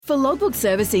For logbook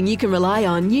servicing you can rely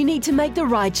on, you need to make the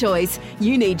right choice.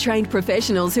 You need trained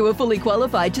professionals who are fully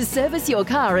qualified to service your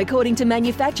car according to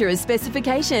manufacturer's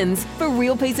specifications. For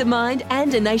real peace of mind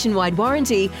and a nationwide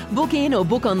warranty, book in or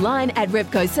book online at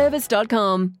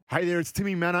repcoservice.com. Hey there, it's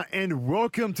Timmy Manor, and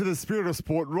welcome to the Spirit of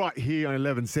Sport right here on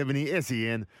 1170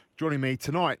 SEN. Joining me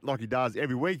tonight, like he does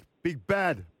every week, Big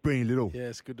Bad, Breen Little. Yeah,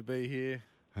 it's good to be here.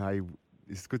 Hey,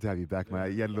 it's good to have you back,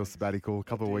 mate. You had a little sabbatical, a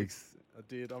couple of weeks. I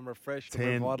did. I'm refreshed.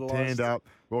 Tanned Revitalised. up.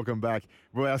 Welcome back.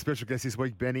 Well, our special guest this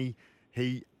week, Benny,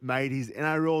 he made his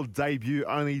NRL debut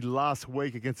only last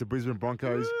week against the Brisbane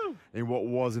Broncos in what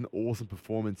was an awesome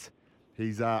performance.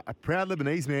 He's a proud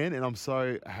Lebanese man, and I'm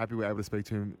so happy we're able to speak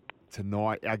to him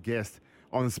tonight. Our guest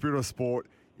on the Spirit of Sport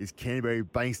is Canterbury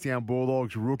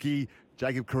Bankstown-Bulldogs rookie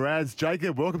Jacob Kiraz.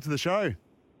 Jacob, welcome to the show.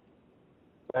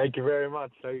 Thank you very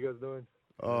much. How you guys doing?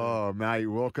 Oh, mate,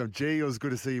 welcome. Gee, it was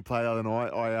good to see you play the other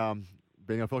night.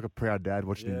 I felt like a proud dad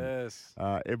watching him.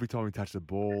 Every time he touched the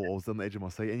ball, I was on the edge of my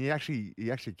seat, and he actually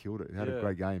killed it. He had a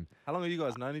great game. How long have you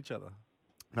guys known each other?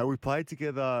 No, we played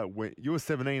together when you were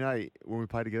 17, when we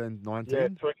played together in 19. Yeah,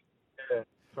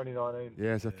 2019.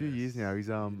 Yeah, it's a few years now. He's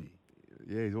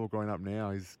he's all grown up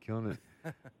now. He's killing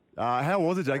it. How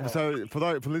was it, Jacob? So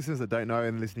for listeners that don't know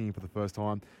and listening for the first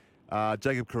time,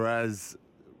 Jacob Kiraz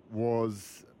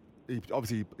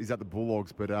he's at the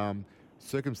Bulldogs, but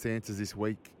circumstances this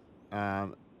week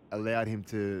allowed him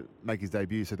to make his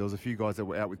debut. So there was a few guys that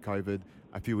were out with COVID,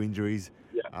 a few injuries.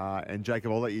 Yeah. And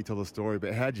Jacob, I'll let you tell the story,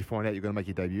 but how did you find out you're going to make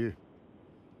your debut?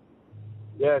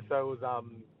 Yeah, so it was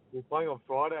we were playing on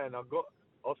Friday, and I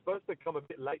was supposed to come a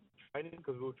bit late to training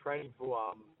because we were training for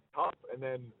Cup, and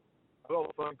then I got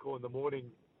a phone call in the morning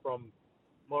from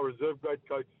my reserve grade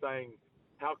coach saying,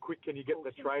 how quick can you get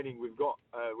the training? We've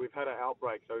had an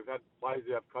outbreak, so we've had players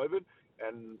who have COVID,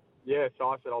 and so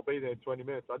I said I'll be there in 20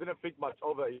 minutes. I didn't think much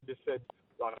of it. He just said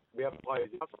we have players.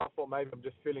 So I thought maybe I'm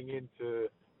just filling in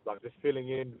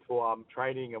for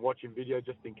training and watching video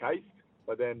just in case.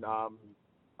 But then I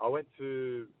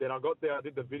got there. I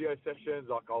did the video sessions.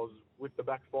 I was with the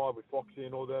back five with Foxy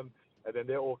and all them, and then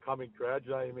they're all coming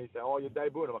congratulating me, saying, "Oh, you're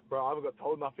debuting." I'm like, "Bro, I haven't got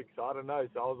told nothing, so I don't know."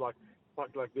 So I was like,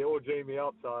 "Fuck!" Like they're all G'ing me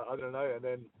up, so I don't know. And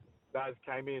then Baz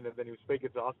came in, and then he was speaking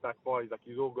to us back five. He's like,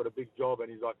 "You've all got a big job," and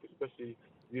he's like, "Especially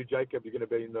you, Jacob, you're going to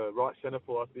be in the right centre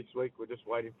for us this week. We're just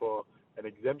waiting for an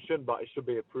exemption, but it should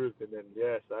be approved." And then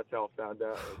so that's how I found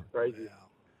out. It was crazy.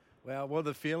 Wow. What are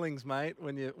the feelings, mate,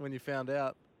 when you found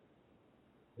out?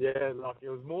 Yeah, like it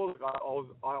was more like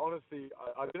I honestly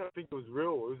didn't think it was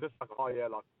real. It was just like, oh yeah,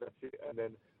 like that's it. And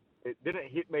then it didn't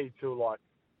hit me till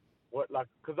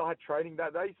because I had training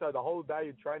that day, so the whole day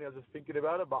of training I was just thinking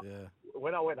about it. But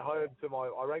when I went home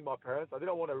I rang my parents. I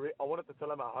didn't want to. I wanted to tell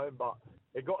them at home, but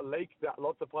it got leaked that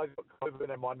lots of players got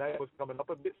COVID and my name was coming up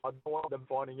a bit. So I didn't want them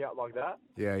finding out like that.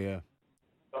 Yeah.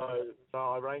 So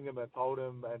I rang them and told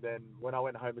them, and then when I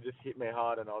went home, it just hit me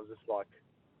hard, and I was just like,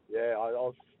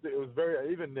 it was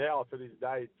very, even now to this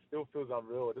day, it still feels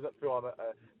unreal. It doesn't feel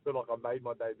like I made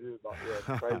my debut, but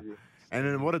it's crazy. And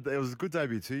then it was a good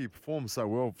debut too. You performed so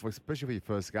well, especially for your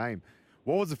first game.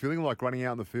 What was the feeling like running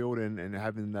out on the field and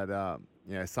having that,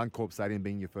 Suncorp Stadium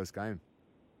being your first game?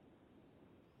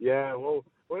 Yeah, well,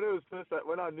 when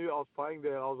I knew I was playing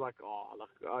there, I was like,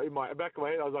 in my back of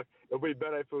my head, I was like, it'll be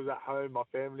better if it was at home, my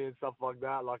family and stuff like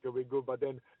that. Like it'll be good. But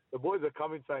then the boys are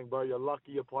coming saying, "Bro, you're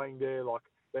lucky you're playing there." Like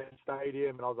that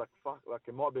stadium, and I was like, "Fuck!" Like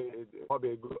it might be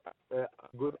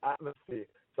a good atmosphere.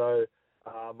 So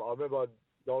I remember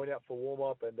going out for warm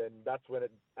up, and then that's when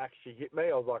it actually hit me.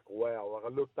 I was like, "Wow!"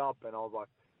 Like I looked up, and I was like,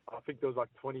 I think there was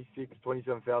like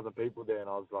 27,000 people there, and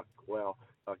I was like, "Wow!"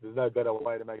 Like there's no better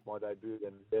way to make my debut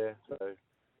than there. So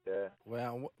yeah.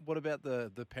 Wow. What about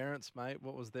the parents, mate?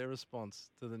 What was their response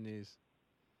to the news?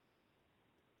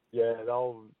 Yeah,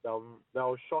 they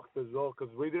were shocked as well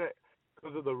because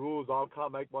because of the rules, I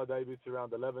can't make my debut to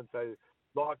round 11. So,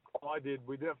 like I did,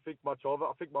 we didn't think much of it.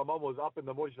 I think my mum was up in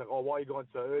the morning. She's like, "Oh, why are you going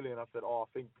so early?" And I said, "Oh,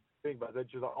 I think." But then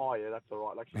she was like, "Oh, yeah, that's all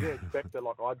right." Like she didn't expect it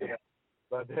like I did.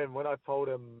 But then when I told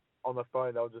them on the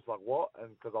phone, they were just like, "What?"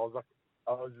 And because I was like,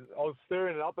 I was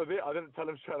stirring it up a bit. I didn't tell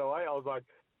them straight away. I was like,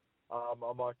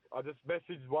 I just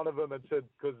messaged one of them and said,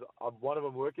 because one of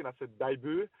them working, I said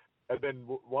debut. And then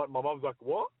my mum's like,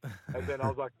 "What?" And then I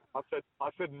was like, I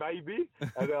said maybe.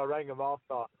 And then I rang him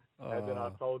after. And then I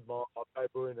told my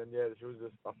paper, and then she was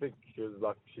just, I think she was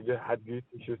like, she just had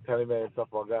goosebumps. She was telling me and stuff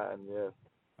like that, and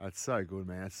That's so good,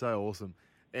 man. That's so awesome.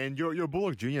 And you're a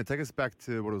Bulldog junior. Take us back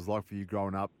to what it was like for you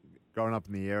growing up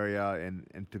in the area,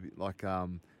 and to be like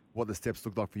what the steps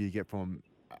looked like for you to get from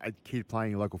a kid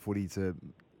playing local footy to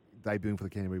debuting for the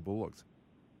Canterbury Bulldogs.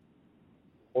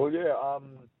 Well,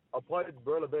 I played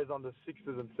Barilla Bears under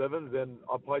 6s and 7s, then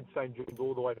I played St. John's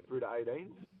all the way through to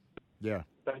 18s. Yeah.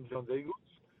 St. John's Eagles.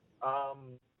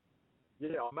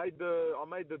 Yeah, I made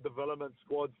the development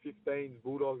squads, 15s,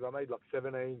 Bulldogs. I made like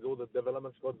 17s, all the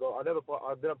development squads. I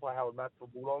didn't play Howard Mats for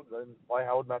Bulldogs. I didn't play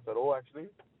Howard Mats at all, actually.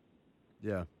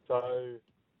 Yeah. So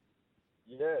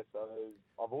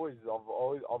I've always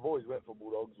went for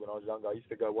Bulldogs when I was younger. I used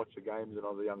to go watch the games when I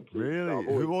was a young kid. Really?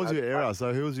 Who was your era?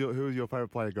 So who was your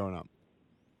favourite player growing up?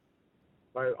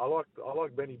 Mate, I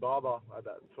like Benny Barber at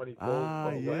that 2012.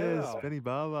 Ah, yes, wow. Benny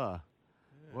Barber.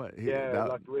 What?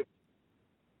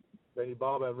 Benny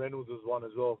Barber and Reynolds was one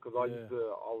as well because I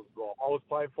was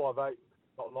playing 5'8"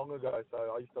 not long ago, so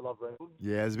I used to love Reynolds.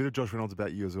 Yeah, there's a bit of Josh Reynolds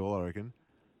about you as well, I reckon.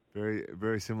 Very,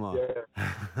 very similar.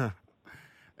 Yeah.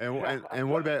 And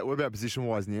what about position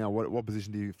wise now? What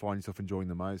position do you find yourself enjoying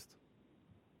the most?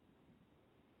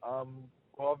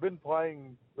 Well, I've been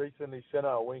playing recently centre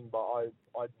or wing, but I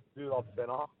do love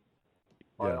centre.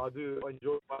 Yeah. I do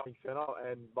enjoy playing centre,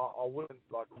 but I wouldn't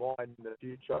mind in the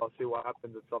future. I'll see what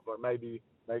happens and stuff. Like maybe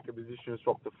make a position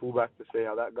swap to fullback to see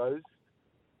how that goes.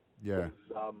 Yeah.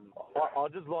 I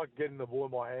just like getting the ball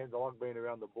in my hands. I like being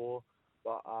around the ball,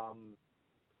 but I'll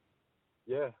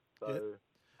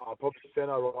probably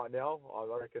centre right now. I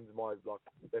reckon it's my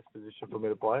best position for me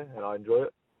to play, and I enjoy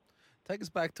it. Take us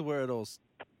back to where it all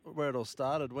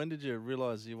started. When did you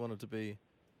realise you wanted to be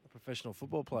a professional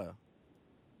football player?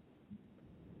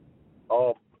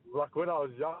 Oh, when I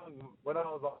was young,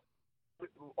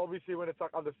 obviously when it's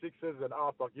under 6s and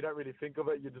up, you don't really think of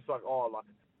it. You're just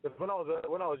because when I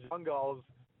was younger, I was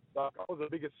the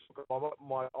biggest.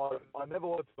 I never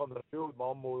wanted to go on the field. My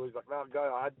mum was like, "No,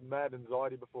 go." I had mad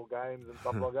anxiety before games and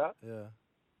stuff like that. Yeah.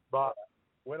 But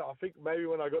when I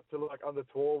got to under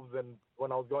 12s and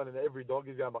when I was going in every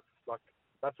doggies game,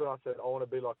 that's when I said I want to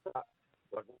be like that.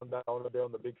 One day I want to be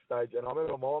on the big stage. And I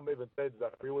remember my mum even said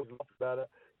that we always laughed about it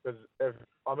because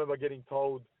I remember getting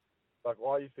told.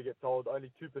 I used to get told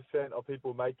only 2% of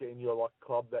people make it in your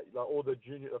club all the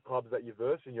junior clubs that you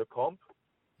verse in your comp.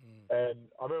 And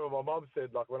I remember my mum said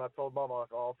when I told mum I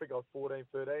think I was 14,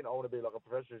 13, I want to be a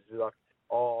professional. She's like,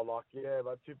 yeah,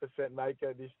 about 2% make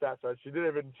it, this, that. So she didn't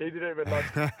even we always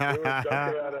joke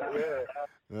about it.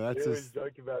 Yeah, Well, we always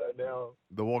joke about it now.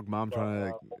 The wog mum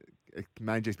trying to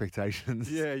manage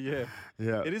expectations. Yeah. Yeah.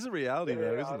 It is a reality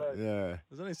though, isn't it? Yeah.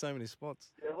 There's only so many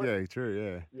spots. Yeah,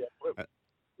 true, yeah.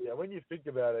 Yeah, when you think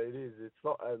about it, it is. It's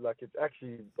not it's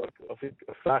actually I think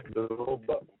a fact as well,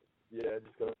 but yeah,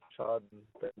 just got to push hard and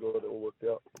thank God it all worked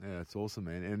out. Yeah, it's awesome,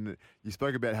 man. And you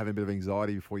spoke about having a bit of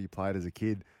anxiety before you played as a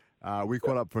kid. We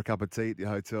caught up for a cup of tea at the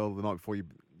hotel the night before your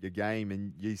game,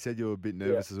 and you said you were a bit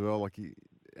nervous as well.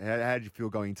 How did you feel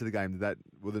going into the game?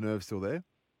 Were the nerves still there?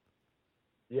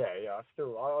 Yeah.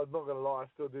 I'm not gonna lie, I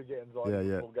still do get anxiety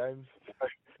before games.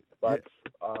 But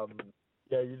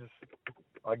you just,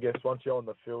 I guess once you're on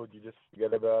the field, you just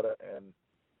forget about it. And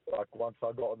once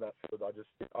I got on that field,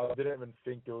 I didn't even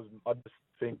think it was. I just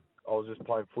think I was just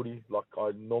playing footy I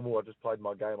just played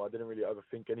my game. I didn't really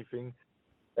overthink anything,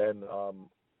 and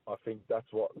I think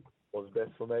that's what was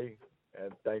best for me.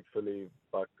 And thankfully,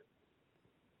 that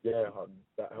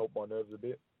helped my nerves a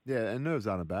bit. Yeah, and nerves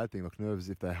aren't a bad thing. Nerves,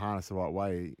 if they're harnessed the right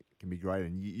way, can be great.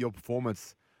 And your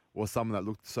performance was someone that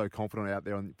looked so confident out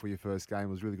there for your first game. It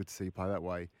was really good to see you play that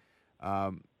way.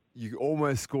 You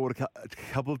almost scored a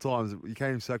couple of times. You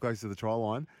came so close to the try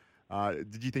line.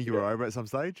 Did you think you were over at some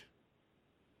stage?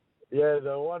 Yeah,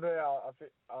 the one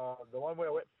where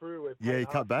I went through. You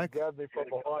cut back. Grabbed me from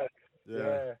behind.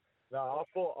 Yeah. No, I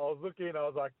thought I was looking. I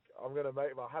was like, I'm gonna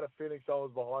make. I had a feeling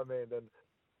someone was behind me, and then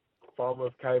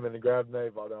Farmworth came and grabbed me.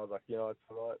 But then I was like, it's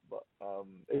all right. But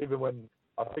even when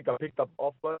I think I picked up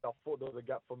off it, I thought there was a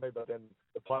gap for me, but then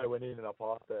the player went in and I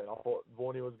passed it, and I thought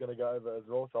Vorney was gonna go over as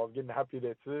well, so I was getting happy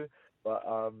there too. But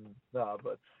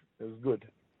but it was good.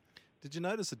 Did you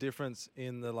notice a difference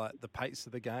in the pace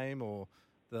of the game or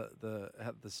the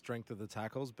strength of the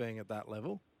tackles being at that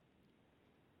level?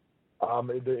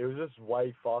 It was just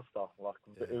way faster.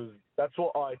 That's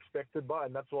what I expected,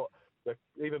 and that's what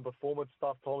even performance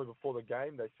staff told me before the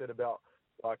game. They said about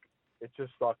it's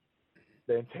just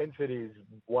the intensity is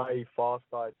way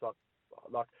faster. It's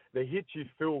the hits you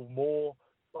feel more.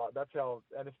 That's how,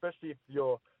 and especially if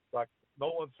you're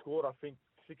no one scored. I think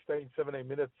 16, 17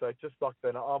 minutes. So it's just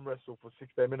an arm wrestle for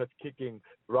 16 minutes, kicking,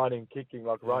 running,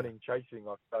 running, chasing.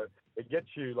 So it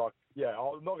gets you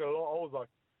I'm not gonna lie.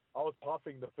 I was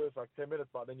puffing the first 10 minutes,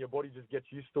 but then your body just gets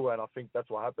used to it, and I think that's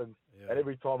what happens. Yeah. And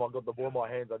every time I got the ball in my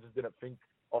hands, I just didn't think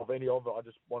of any of it. I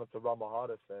just wanted to run my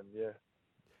hardest, and yeah.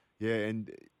 Yeah, and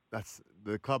that's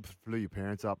the club flew your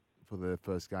parents up for the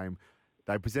first game.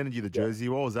 They presented you the jersey.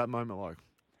 What was that moment like?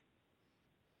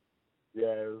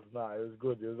 Yeah, it was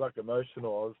good. It was like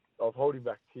emotional. I was holding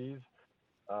back tears.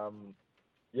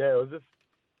 Yeah, it was just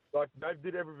like they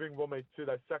did everything for me too.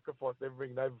 They sacrificed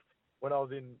everything. When I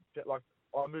was in like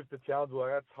I moved to Townsville.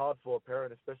 Like, that's hard for a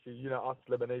parent, especially us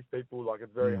Lebanese people. Like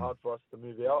it's very hard for us to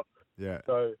move out. Yeah.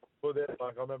 So for them,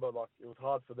 like I remember, like it was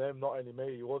hard for them. Not only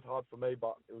me, it was hard for me,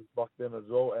 but it was like them as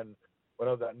well. And when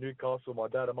I was at Newcastle, my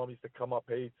dad and mum used to come up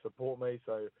here to support me.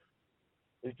 So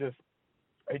it just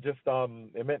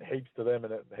it meant heaps to them,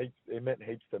 and it meant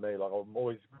heaps to me. Like I'm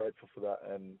always grateful for that.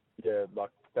 And yeah,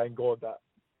 like thank God that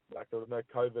like there was no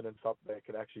COVID and stuff that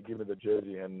could actually give me the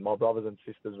jersey. And my brothers and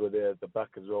sisters were there at the back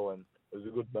as well, and it was a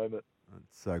good moment.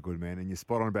 That's so good, man. And you're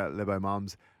spot on about Lebo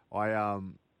mums.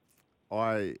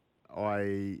 I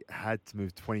had to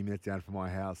move 20 minutes down from my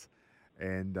house,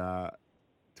 and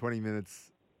 20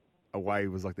 minutes away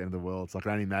was like the end of the world. So I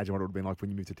can only imagine what it would have been like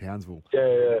when you moved to Townsville.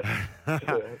 Yeah.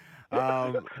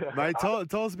 Mate,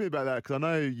 tell us a bit about that, because I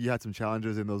know you had some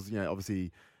challenges, and there was,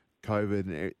 obviously COVID,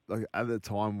 and like at the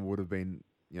time would have been,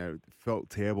 felt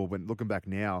terrible. But looking back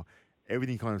now,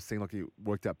 everything kind of seemed like it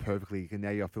worked out perfectly. And now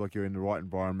I feel like you're in the right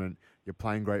environment. You're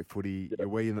playing great footy. Yep.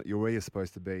 You're where you're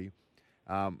supposed to be.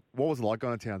 What was it like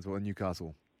going to Townsville and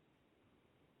Newcastle?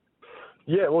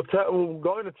 Yeah, well,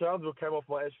 going to Townsville came off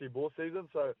my SG Ball season,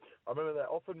 so I remember they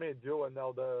offered me a deal, and they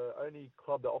were the only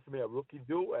club that offered me a rookie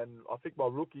deal, and I think my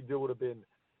rookie deal would have been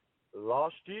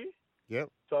last year. Yep.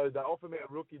 So they offered me a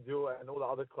rookie deal, and all the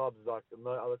other clubs, like no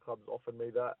other clubs offered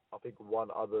me that. I think one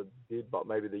other did, but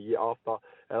maybe the year after.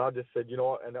 And I just said, you know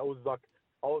what, and it was like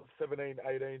I was 17,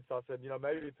 18, so I said,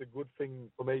 maybe it's a good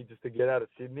thing for me just to get out of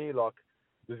Sydney, like.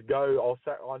 Just go.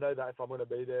 I know that if I'm going to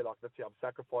be there, like let's say I'm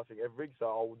sacrificing everything, so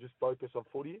I'll just focus on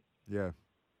footy. Yeah.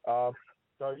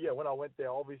 So yeah, when I went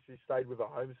there, I obviously stayed with a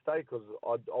homestay because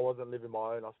I wasn't living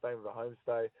my own. I stayed with a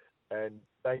homestay, and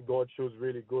thank God she was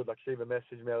really good. Like she even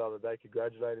messaged me the other day,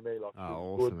 congratulating me. Like she was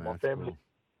awesome, good. man. My family,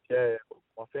 cool.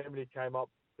 my family came up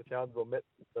to Townsville, met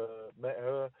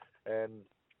her, and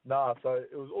so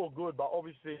it was all good. But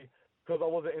obviously, because I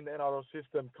wasn't in the NRL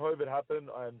system, COVID happened,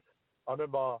 and I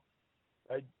remember.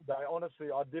 They honestly,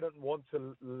 I didn't want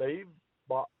to leave,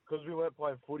 but because we weren't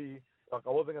playing footy, like I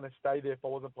wasn't going to stay there if I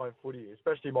wasn't playing footy.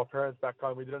 Especially my parents back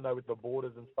home, we didn't know with the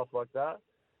borders and stuff like that.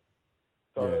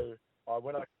 So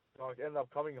when I ended up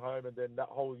coming home, and then that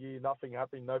whole year, nothing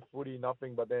happened, no footy,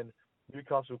 nothing. But then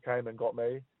Newcastle came and got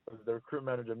me. The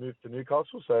recruitment manager moved to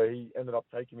Newcastle, so he ended up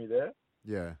taking me there.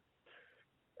 Yeah.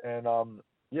 And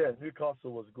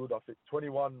Newcastle was good. I think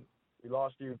 21.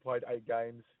 Last year we played 8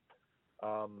 games.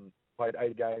 Played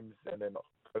 8 games, and then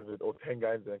COVID, or 10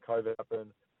 games, and then COVID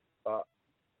happened. But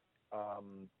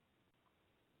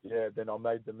then I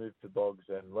made the move to Dogs,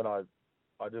 and when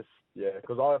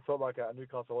because I felt like at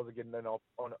Newcastle I wasn't getting an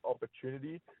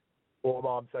opportunity, for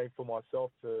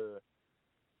myself to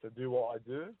do what I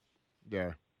do.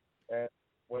 Yeah. And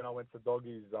when I went to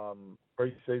Doggies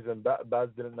pre-season, Baz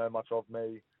didn't know much of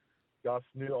me. Gus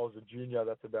knew I was a junior.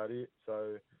 That's about it.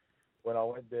 So. When I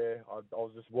went there, I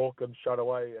was just welcomed straight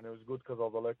away, and it was good because I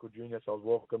was a local junior, so I was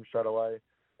welcomed straight away.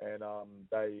 And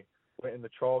they went in the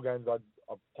trial games. I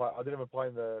didn't even play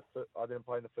in the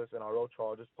first NRL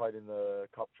trial. I just played in the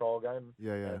Cup trial game.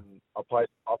 Yeah. And I played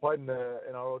in the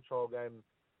NRL trial game.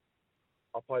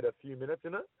 I played a few minutes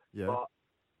in it. Yeah. But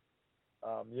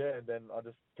and then I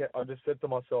just said to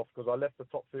myself, because I left the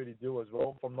top 30 deal as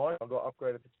well from 9. I got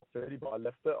upgraded to top 30, but I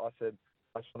left it. I said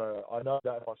I know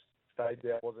that if I stayed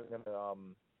there, I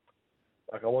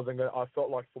felt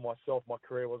like for myself, my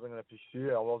career wasn't going to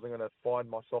pursue. I wasn't going to find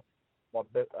myself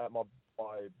at my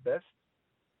best.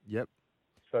 Yep.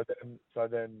 So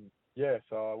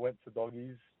I went to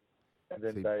Doggies, and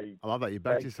then I love that you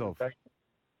backed yourself. it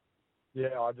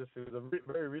was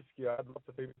very risky. I had lots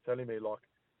of people telling me like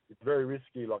it's very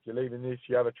risky. Like you're leaving this,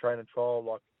 you have a train and trial,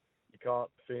 like you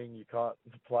can't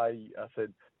play. I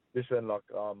said. Listen, like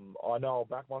I know I'll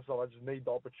back myself. I just need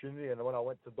the opportunity. And when I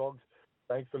went to Dogs,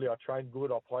 thankfully I trained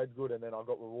good, I played good, and then I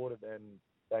got rewarded. And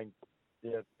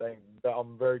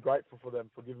I'm very grateful for them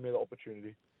for giving me the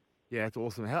opportunity. Yeah, it's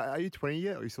awesome. Are you 20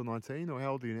 yet? Are you still 19, or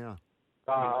how old are you now?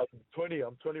 20.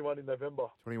 I'm 21 in November.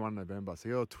 21 in November. So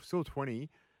you're still 20,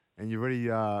 and you've already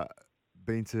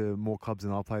been to more clubs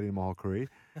than I've played in my whole career.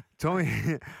 Tell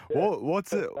me,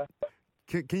 what's it?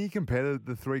 Can you compare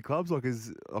the 3 clubs? Like,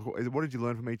 what did you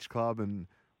learn from each club, and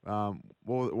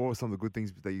what were some of the good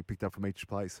things that you picked up from each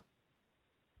place?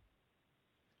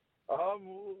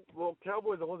 Well,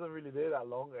 Cowboys, I wasn't really there that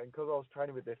long, and because I was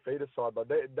training with their feeder side, but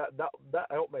that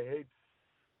helped me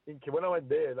heaps. When I went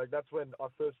there, like that's when I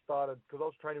first started, because I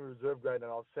was training with reserve grade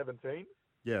and I was 17.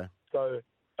 Yeah. So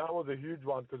that was a huge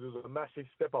one because it was a massive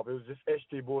step up. It was just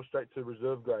SG ball straight to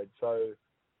reserve grade. So,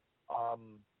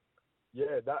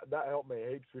 yeah, that helped me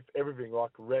heaps with everything,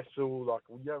 like wrestle. Like,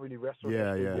 you don't really wrestle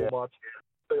much.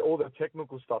 All the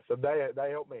technical stuff. So they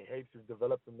helped me heaps with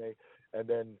developing me. And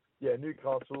then, yeah,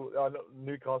 Newcastle,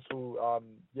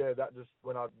 yeah, that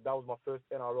was my first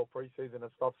NRL preseason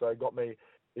and stuff. So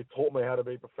it taught me how to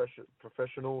be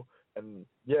professional. And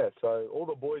yeah, so all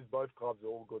the boys, both clubs are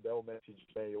all good. They all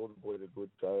messaged me. All the boys are good.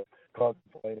 So can't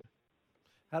complain.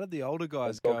 How did the older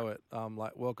guys go at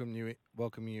like welcome you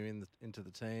into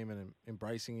the team and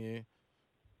embracing you?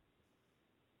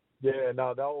 Yeah,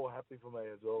 no, they were all happy for me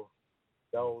as well.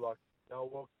 They were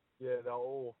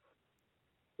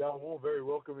all very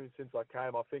welcoming since I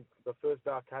came. I think the first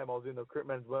day I came, I was in the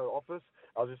recruitment office.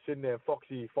 I was just sitting there.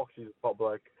 Foxy's a top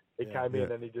bloke. He came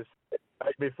in and he just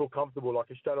made me feel comfortable. Like,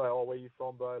 he straight away, oh, where you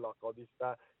from, bro? Like, oh, this,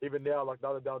 that. Even now, like, the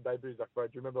other day on debut, he's like, bro,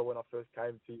 do you remember when I first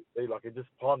came to you? Like,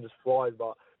 time just flies.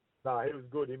 But, nah, he was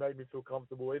good. He made me feel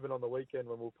comfortable. Even on the weekend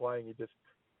when we were playing, he just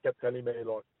kept telling me,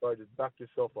 like, bro, just back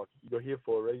yourself. Like, you're here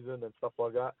for a reason and stuff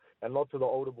like that. And lots of the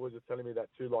older boys are telling me that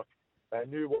too. Like, they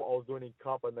knew what I was doing in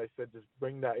Cup, and they said, just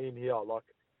bring that in here. Like,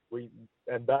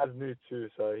 and Baz knew too.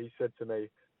 So he said to me,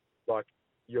 like,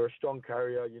 you're a strong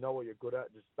carrier. You know what you're good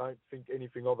at. Just don't think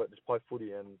anything of it. Just play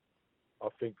footy. And I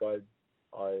think I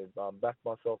backed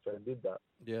myself and did that.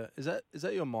 Yeah. Is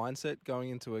that your mindset going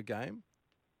into a game?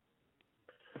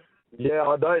 Yeah,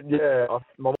 I don't. Yeah,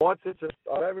 my mindset's just,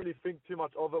 I don't really think too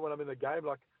much of it when I'm in the game.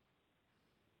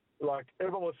 Like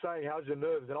everyone was saying, how's your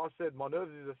nerves? And I said my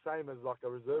nerves is the same as like a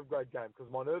reserve grade game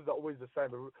because my nerves are always the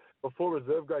same. Before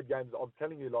reserve grade games, I'm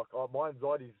telling you, like my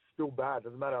anxiety is still bad.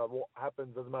 Doesn't matter what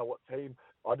happens, doesn't matter what team.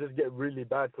 I just get really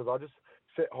bad because I just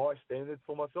set high standards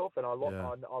for myself, and I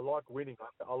like winning.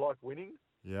 I like winning.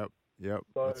 Yep.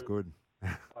 So that's good. I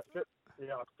set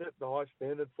the high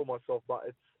standard for myself, but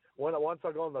it's once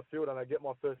I go on the field and I get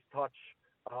my first touch,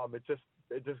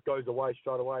 it just goes away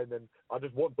straight away, and then I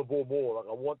just want the ball more. Like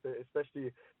I want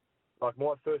especially like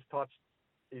my first touch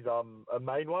is a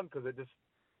main one because it just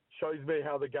shows me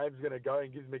how the game's going to go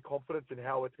and gives me confidence in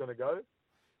how it's going to go.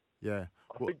 Yeah,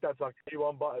 I think that's like key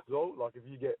one, but as well, like if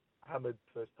you get hammered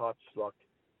first touch, like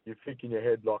you think in your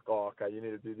head like, oh, okay, you need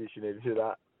to do this, you need to do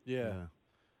that. Yeah.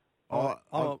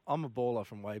 I'm a baller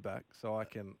from way back, so I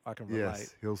can relate.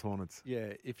 Yes, Hills Hornets.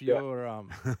 Yeah, if your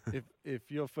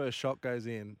if your first shot goes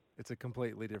in, it's a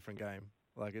completely different game.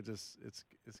 Like it's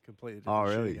completely different.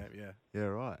 Oh, really? Game. Yeah. Yeah,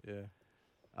 right.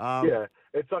 Yeah. Yeah,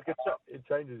 it's like it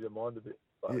changes your mind a bit,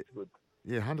 but it's good.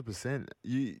 Yeah, 100%.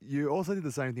 You also did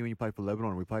the same thing when you played for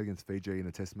Lebanon. We played against Fiji in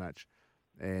a test match,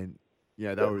 and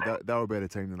they were a better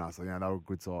team than us. Like, they were a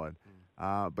good side.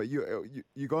 But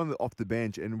you got off the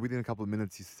bench, and within a couple of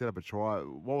minutes, you set up a try.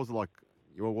 What was it like?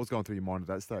 What was going through your mind at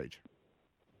that stage?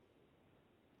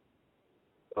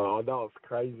 Oh, that was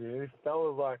crazy. That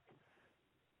was like,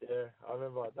 yeah, I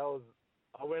remember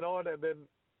I went on, and then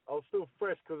I was still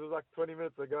fresh because it was like 20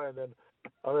 minutes ago, and then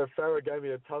I remember Farah gave me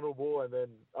a tunnel ball, and then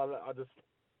I just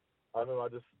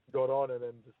got on and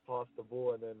then just passed the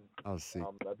ball, and then I was sick.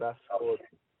 That scored.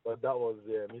 But that was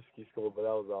Miski scored, but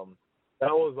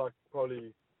that was like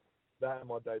probably that and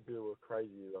my debut were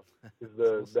crazy.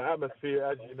 Because the atmosphere,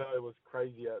 as you know, was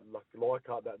crazy at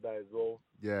Leichhardt that day as well.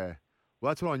 Yeah. Well,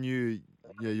 that's when I knew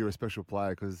you're a special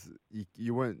player because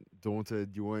you weren't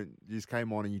daunted. You just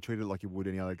came on and you treated it like you would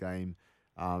any other game,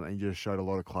 and you just showed a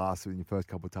lot of class in your first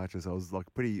couple of touches. So it was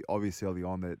like pretty obvious early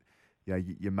on that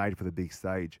you're made for the big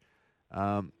stage.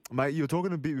 Mate, you were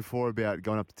talking a bit before about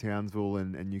going up to Townsville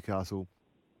and Newcastle.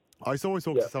 I used to always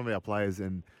talk to some of our players,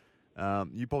 and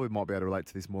you probably might be able to relate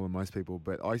to this more than most people,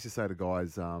 but I used to say to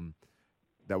guys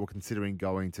that were considering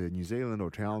going to New Zealand or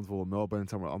Townsville or Melbourne,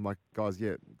 somewhere, I'm like, guys,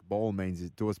 by all means,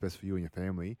 do what's best for you and your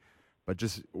family, but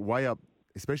just weigh up,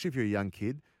 especially if you're a young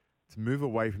kid, to move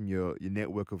away from your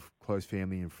network of close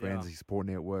family and friends, your support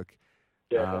network.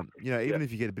 Even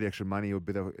if you get a bit extra money or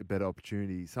a better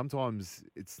opportunity, sometimes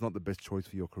it's not the best choice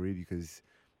for your career because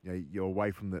you're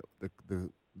away from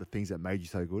the things that made you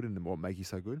so good and what make you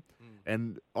so good.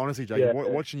 And honestly, Jake,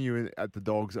 watching you at the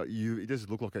Dogs, it just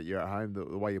looked like you're at home,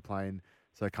 the way you're playing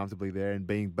so comfortably there and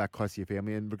being back close to your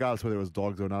family. And regardless whether it was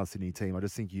Dogs or another Sydney team, I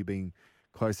just think you being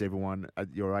close to everyone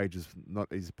at your age is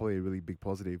probably a really big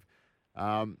positive.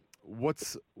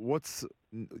 What's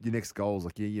your next goals?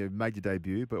 Like you made your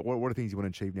debut, but what are things you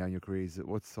want to achieve now in your career?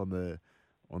 What's on the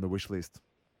wish list?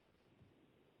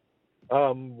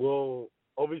 Well,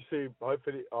 obviously,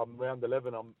 hopefully, round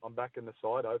 11, I'm back in the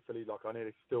side. Hopefully, I need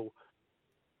to still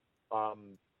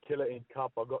kill it in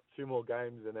Cup. I've got 2 more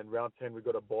games, and then round 10 we've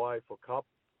got a bye for Cup.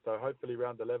 So hopefully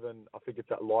round 11, I think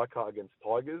it's at Leichhardt against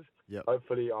Tigers. Yep.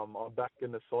 Hopefully I'm back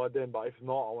in the side then. But if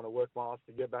not, I want to work my ass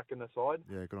to get back in the side.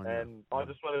 Yeah, good on you. And I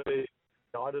just want to be.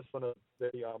 I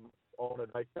want to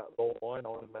make that role mine. I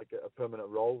want to make it a permanent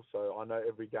role. So I know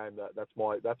every game that's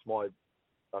my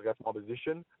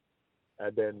position.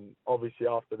 And then obviously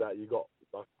after that you got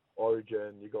like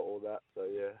Origin, you got all that. So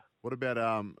yeah. What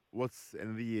about what's the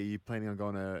end of the year? Are you planning on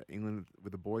going to England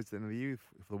with the boys at the end of the year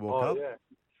for the World Cup?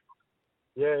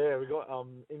 Yeah. We got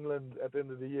England at the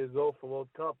end of the year as well for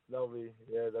World Cup.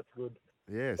 That's good.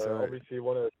 Yeah. So obviously you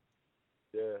want to.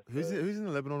 Yeah. Who's in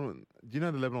the Lebanon? Do you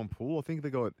know the Lebanon pool? I think they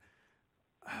got.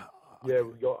 We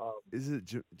got. Is it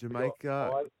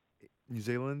Jamaica, New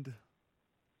Zealand?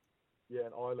 Yeah,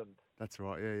 and Ireland. That's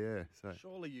right. Yeah. So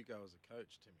Surely you go as a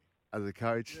coach, Timmy. as a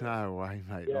coach, no way,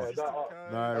 mate. Yeah,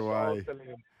 No way.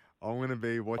 I'm gonna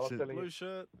be watching. Blue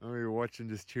shirt. I'm gonna be watching,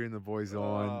 just cheering the boys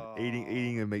on,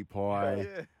 eating a meat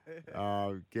pie,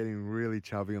 getting really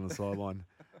chubby on the sideline.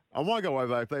 I might go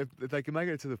over if they can make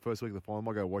it to the first week of the final. I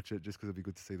might go watch it just because it'd be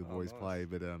good to see the boys play.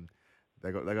 But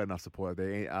they got enough support out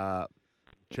there.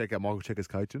 Check out Michael Checker's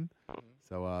coaching,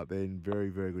 so they're in very,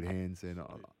 very good hands. And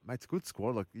mate, it's a good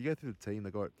squad. Like you go through the team, they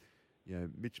got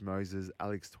Mitch Moses,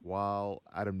 Alex Twal,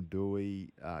 Adam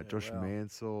Dewey, Josh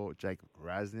Mansell, Jacob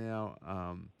Rasnow.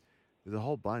 There's a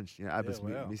whole bunch. Abbas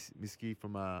Miski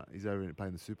from he's over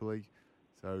playing the Super League.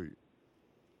 So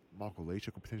Michael Leach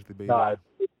could potentially be there.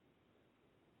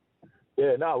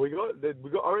 Yeah, no, we got.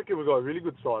 I reckon we got a really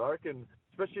good side. I reckon,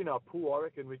 especially in our pool, I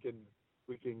reckon we can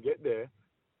get there.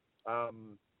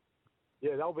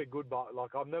 That'll be good. But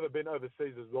like, I've never been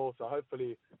overseas as well, so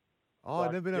hopefully. Oh,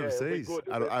 I've never been overseas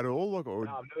at all. Like,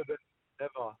 no,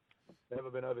 I've never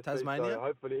been overseas. Tasmania. So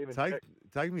hopefully, even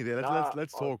take me there.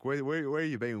 Let's talk. Where have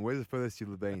you been? Where's the furthest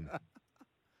you've been?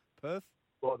 Perth.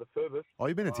 Well, the furthest. Oh,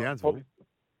 you've been to Townsville.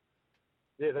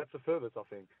 Yeah, that's the furthest, I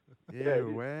think. Yeah,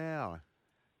 wow.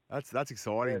 That's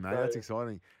exciting, mate. That's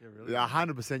exciting. Yeah, really.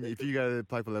 100%. If you go to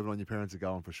play for Lebanon, your parents are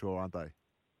going for sure, aren't they?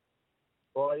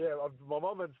 Well, yeah. My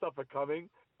mum and stuff are coming.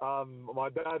 My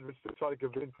dad was still trying to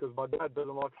convince because my dad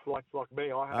doesn't like flights like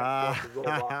me. I have flights as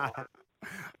well.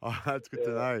 Oh, that's good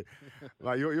to know.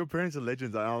 Like, your parents are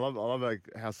legends. I love like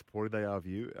how supportive they are of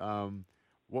you.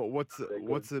 What's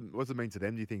it mean to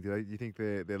them? Do you think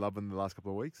they're loving the last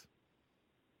couple of weeks?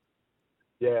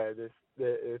 Yeah,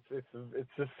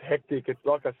 it's just hectic. It's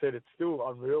like I said, it's still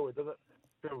unreal. It doesn't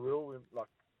feel real. It's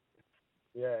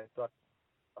like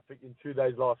I think in 2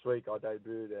 days last week I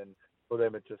debuted, and for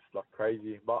them it's just like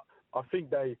crazy. But I think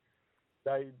the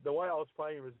way I was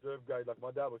playing reserve grade, like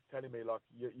my dad was telling me, like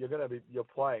you're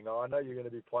playing. I know you're gonna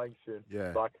be playing soon.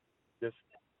 Yeah. Like just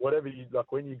whatever you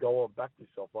like when you go on, back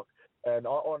yourself.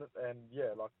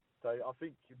 So I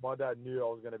think my dad knew I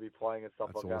was going to be playing and stuff.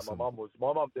 That's like awesome. that.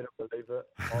 My mum didn't believe it.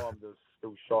 My mum was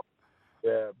still shocked.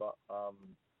 Yeah, but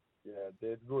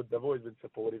they're good. They've always been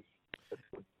supportive.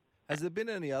 Has there been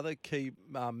any other key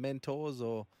mentors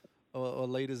or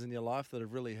leaders in your life that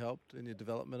have really helped in your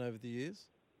development over the years?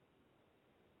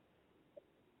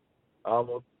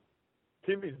 Well,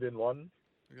 Timmy's been one.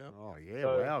 Yeah. Oh yeah,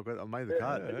 wow! I made the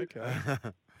cut. Okay.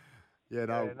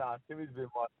 Timmy's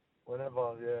been one.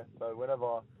 Whenever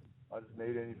I just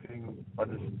need anything, I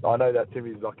know that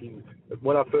Timmy's like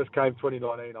when I first came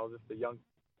 2019, I was just a young.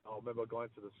 I remember going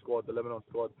to the Lebanon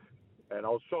squad, and I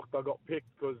was shocked I got picked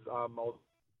because I was.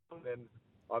 And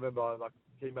I remember all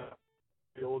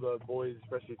the boys,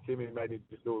 especially Timmy, made me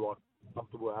just feel like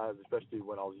comfortable as, especially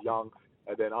when I was young.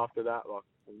 And then after that, like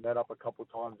we met up a couple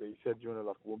of times. And he said, "Do you want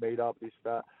to we'll meet up this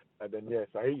that?" And then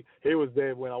so he was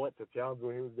there when I went to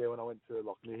Townsville. He was there when I went to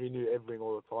he knew everything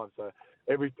all the time. So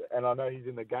and I know he's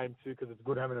in the game too because it's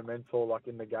good having a mentor like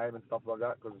in the game and stuff like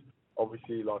that. Because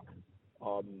obviously like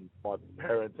my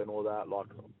parents and all that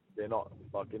they're not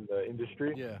like in the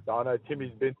industry. Yeah. So I know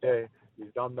Timmy's been there.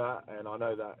 He's done that, and I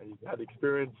know that he's had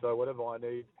experience. So whatever I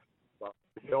need, like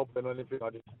help and anything,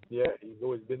 he's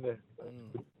always been there.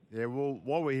 Yeah, well,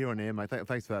 while we're here on air, mate,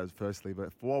 thanks for that firstly.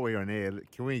 But while we're on air,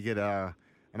 can we get an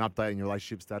update on your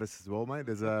relationship status as well, mate?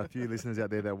 There's a few listeners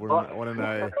out there that want to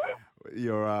know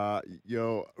your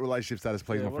relationship status,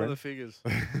 please, my friend. What are the figures?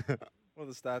 What are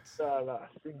the stats?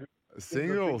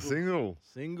 Single.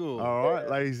 All right,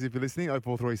 ladies, if you're listening,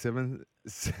 0437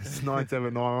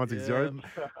 979 160.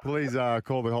 Please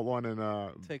call the hotline and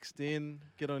text in.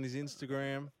 Get on his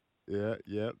Instagram. Yeah.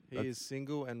 He is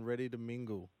single and ready to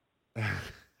mingle. Mate,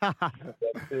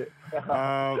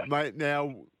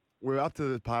 now we're up to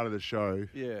the part of the show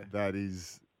that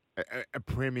is a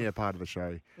premier part of the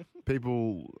show.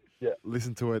 People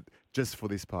listen to it just for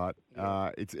this part.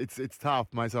 Yeah. It's tough,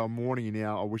 mate. So I'm warning you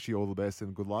now. I wish you all the best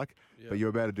and good luck. Yeah. But you're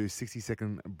about to do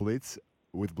 60-second blitz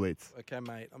with blitz. Okay,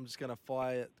 mate. I'm just going to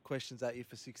fire questions at you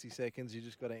for 60 seconds. You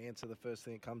just got to answer the first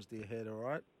thing that comes to your head, all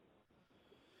right?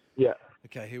 Yeah.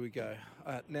 Okay, here we go.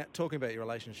 Now, talking about your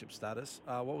relationship status,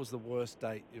 what was the worst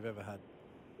date you've ever had?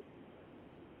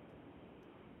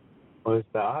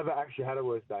 Worst date. I haven't actually had a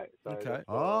worst date. So Okay. that's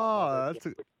Oh,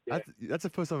 yeah. that's the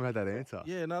first time I've had that answer.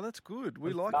 Yeah, no, that's good.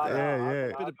 We like No,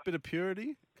 that. Yeah. Bit of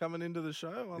purity coming into the show.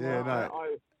 I Yeah, like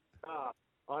no. that.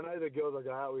 I know the girls I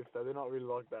go out with, so they're not really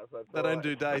like that. So it's They don't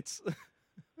do dates.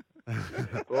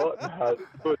 What? No, it's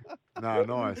good. No,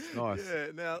 nice. Yeah.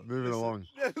 Now Moving along.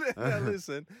 Now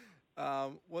listen.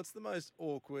 What's the most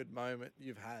awkward moment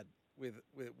you've had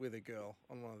with a girl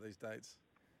on one of these dates?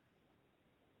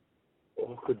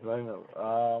 Awkward moment.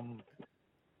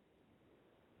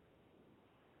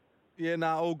 Yeah,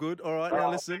 no, all good. All right, now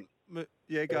listen.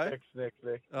 Yeah, go. Next.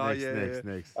 Oh,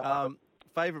 Next.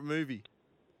 Favorite movie?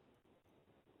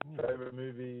 Favorite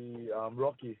movie,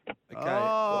 Rocky. Okay.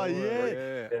 Oh,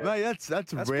 yeah. yeah. Mate,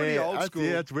 that's rare. pretty old school.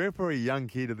 Yeah, it's rare for a young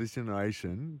kid of this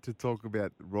generation to talk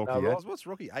about Rocky. No, What's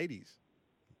Rocky? 80s.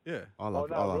 Yeah. I love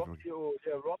Rocky.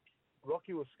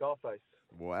 Rocky was Scarface.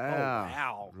 Wow. Oh,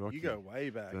 wow. Rocky. You go way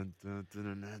back.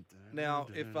 Now,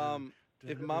 if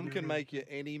Mum can make you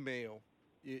any meal,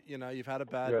 you've had a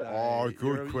bad day. Oh, good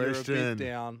You're a question. bit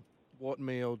down. What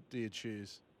meal do you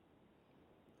choose?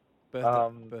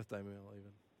 Birthday meal,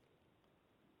 even.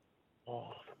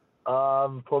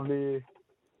 Probably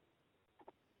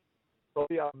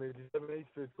Vietnamese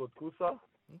food called kusa. Okay.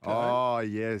 Oh,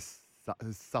 yes.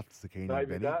 Stuffed zucchini, Maybe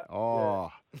Benny. that,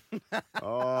 Oh.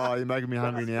 Oh, you're making me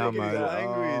hungry now, Speaking mate. his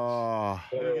language. Oh.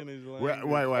 Speaking his language.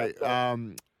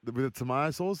 Wait. With the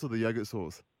tomato sauce or the yogurt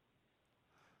sauce?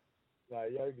 No,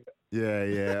 yogurt.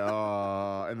 Yeah.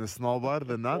 Oh, and the snowball,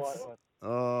 the nuts. White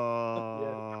one.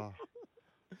 Oh.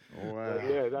 Wow.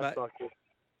 Yeah, that's Mate. like it.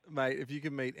 Mate, if you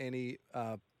could meet any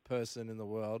person in the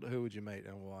world, who would you meet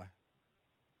and why?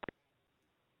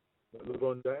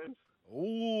 LeBron James.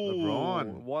 Ooh,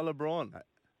 LeBron. Why LeBron?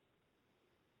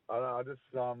 I don't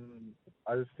know,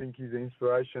 I just think he's an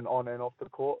inspiration on and off the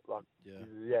court. Like,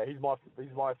 Yeah. he's my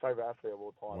favorite athlete of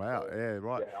all time. Wow. So, Yeah,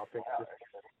 right. yeah, I think.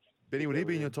 Benny, would he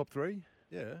be in your top three?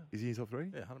 Yeah. Is he in your top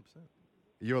three? Yeah, 100%.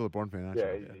 You're a LeBron fan, aren't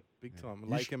Yeah, you? Yeah, big Yeah. time. You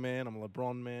Laker man. I'm a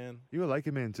LeBron man. You're a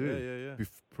Laker man too. Yeah.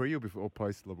 Pre or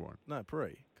post LeBron? No,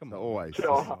 pre. Come No, on. always.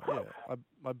 Yeah,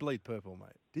 I bleed purple,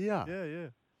 mate. Do ya? Yeah.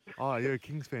 Oh, you're a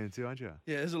Kings fan too, aren't you?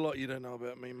 Yeah, there's a lot you don't know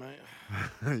about me, mate.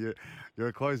 you're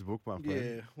a closed book, my friend.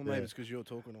 Yeah, well, maybe Yeah. it's because you're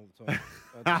talking all the time.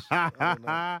 I don't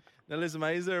know. Now, listen,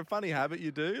 mate, is there a funny habit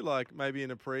you do, like maybe in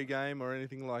a pre-game or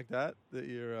anything like that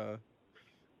you're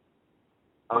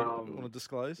want to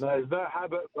disclose? No, there's no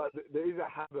habit, but there is a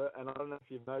habit, and I don't know if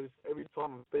you've noticed. Every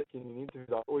time I'm speaking in interviews,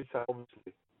 I always say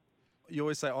obviously. You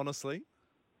always say honestly?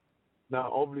 No,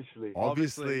 obviously.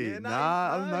 Obviously. Yeah,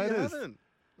 I haven't you noticed. haven't.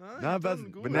 No, you've but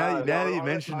done good. now No, that no, you I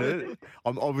mentioned noticed it,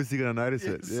 I'm obviously going to notice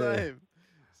Yeah, it. Yeah. same.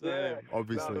 Yeah.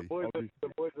 Obviously. No, the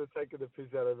boys are taking the piss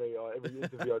out of me. Every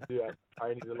interview I do at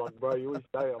training, they're like, bro, you always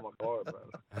say it. I'm like, all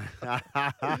right,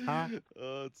 bro.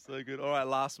 Oh, it's so good. All right,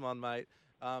 last one, mate.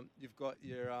 You've got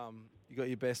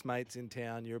your best mates in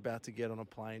town. You're about to get on a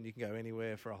plane. You can go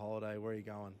anywhere for a holiday. Where are you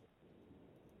going?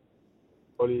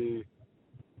 Probably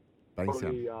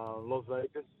Bankstown. Las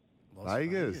Vegas. Las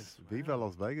Vegas. Wow. Viva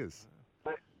Las Vegas.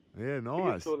 Mate, Yeah, Tickets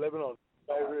nice. to Lebanon.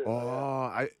 Favorite.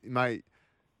 Oh, mate,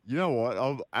 you know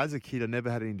what? As a kid, I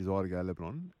never had any desire to go to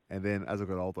Lebanon. And then as I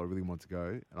got older, I really wanted to go.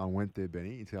 And I went there,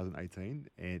 Benny, in 2018.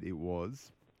 And it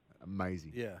was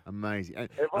amazing. Yeah. Amazing. And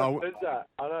Everyone says that.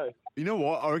 I know. you know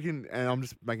what? I reckon, and I'm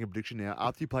just making a prediction now,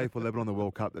 after you play for Lebanon the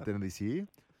World Cup at the end of this year,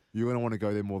 you're going to want to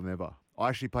go there more than ever. I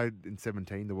actually played in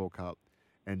 17, the World Cup.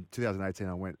 And 2018,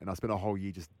 I went. And I spent a whole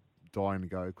year just dying to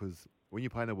go because when you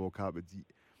play in the World Cup,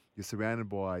 you're surrounded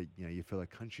by your fellow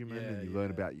countrymen and you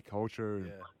learn about your culture.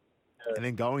 And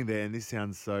then going there, and this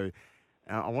sounds so...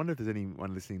 I wonder if there's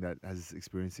anyone listening that has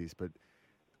experienced this, but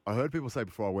I heard people say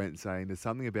before I went saying there's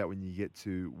something about when you get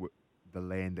to the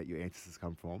land that your ancestors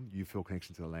come from, you feel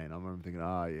connection to the land. I remember thinking,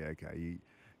 okay.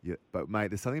 But, mate,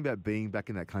 there's something about being back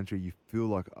in that country. You feel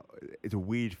like... it's a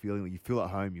weird feeling. Like you feel at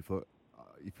home. You feel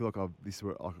like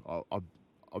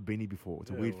I've been here before.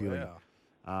 It's a weird feeling.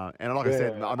 And like I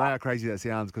said, I know how crazy that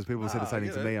sounds because people said the same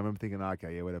thing to me. I remember thinking,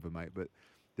 okay, yeah, whatever, mate. But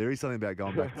there is something about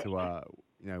going back to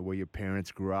where your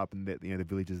parents grew up and that the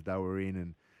villages they were in,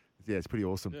 and yeah, it's pretty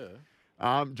awesome.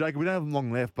 Yeah. Jacob, we don't have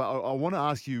long left, but I want to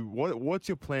ask you what's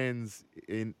your plans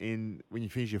in when you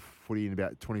finish your footy in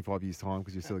about 25 years' time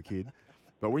because you're still a kid.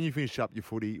 But when you finish up your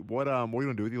footy, what are you going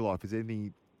to do with your life? Is there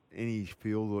anything any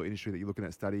field or industry that you're looking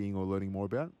at studying or learning more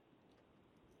about?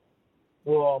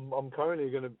 Well, I'm currently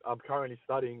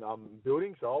studying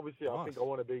building. So obviously, I Nice. think I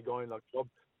want to be going like job.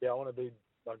 Yeah, I want to be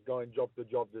like going job to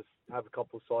job, just have a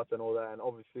couple of sites and all that, and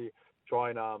obviously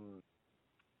try and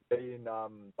be in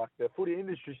like the footy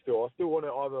industry still. I still want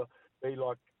to either be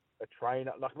like a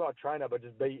trainer, like not a trainer, but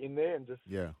just be in there and just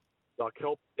like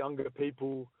help younger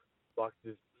people like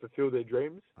just fulfill their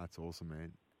dreams. That's awesome,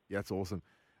 man. Yeah, that's awesome.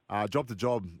 Job to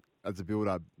job as a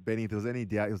builder, Benny. If there was any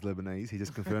doubt he was Lebanese, he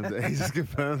just confirmed it. He just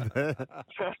confirmed it.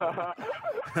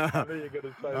 I knew you were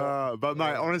gonna say that. But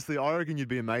mate, honestly, I reckon you'd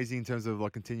be amazing in terms of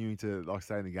like continuing to like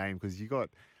stay in the game because you got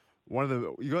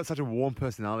such a warm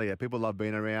personality that people love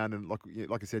being around, and like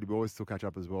I said, we always still catch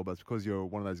up as well. But it's because you're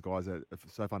one of those guys that are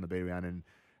so fun to be around, and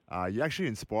you're actually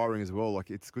inspiring as well.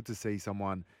 Like it's good to see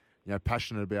someone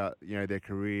passionate about their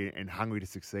career and hungry to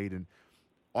succeed. And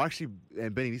I actually,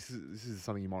 and Benny, this is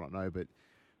something you might not know, but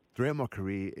throughout my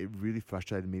career, it really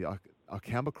frustrated me. I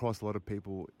came across a lot of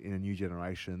people in a new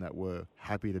generation that were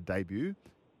happy to debut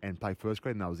and play first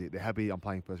grade, and that was it. They're happy I'm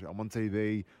playing first grade. I'm on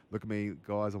TV. Look at me,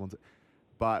 guys.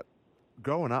 But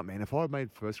growing up, man, if I had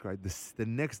made first grade, the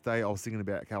next day I was thinking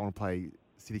about, okay, I want to play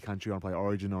City Country, I want to play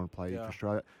Origin, I want to play for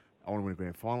Australia, I want to win a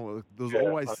grand final. There was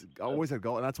I always had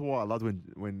goal, and that's why I loved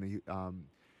when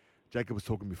Jacob was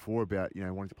talking before about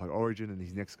wanting to play Origin and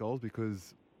his next goals,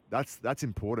 because that's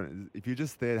important. If you're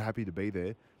just there, happy to be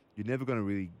there, you're never going to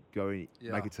really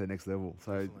make it to the next level.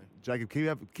 So, definitely.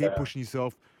 Jacob, keep pushing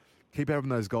yourself, keep having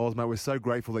those goals, mate. We're so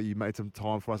grateful that you made some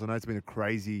time for us. I know it's been a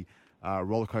crazy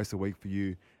roller coaster week for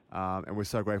you, and we're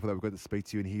so grateful that we've got to speak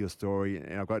to you and hear your story.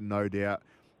 And I've got no doubt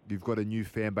you've got a new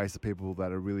fan base of people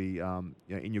that are really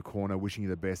in your corner, wishing you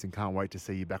the best, and can't wait to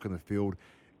see you back on the field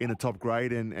in the top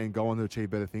grade and go on to achieve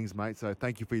better things, mate. So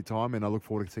thank you for your time, and I look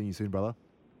forward to seeing you soon, brother.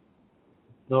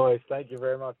 No worries. Thank you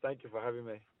very much. Thank you for having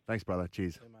me. Thanks, brother.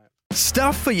 Cheers. Hey, mate.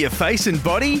 Stuff for your face and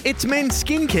body? It's men's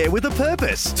skincare with a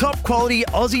purpose. Top quality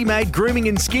Aussie-made grooming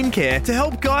and skincare to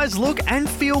help guys look and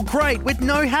feel great with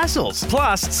no hassles.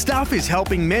 Plus, Stuff is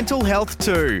helping mental health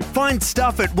too. Find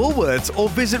Stuff at Woolworths or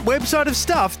visit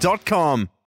websiteofstuff.com.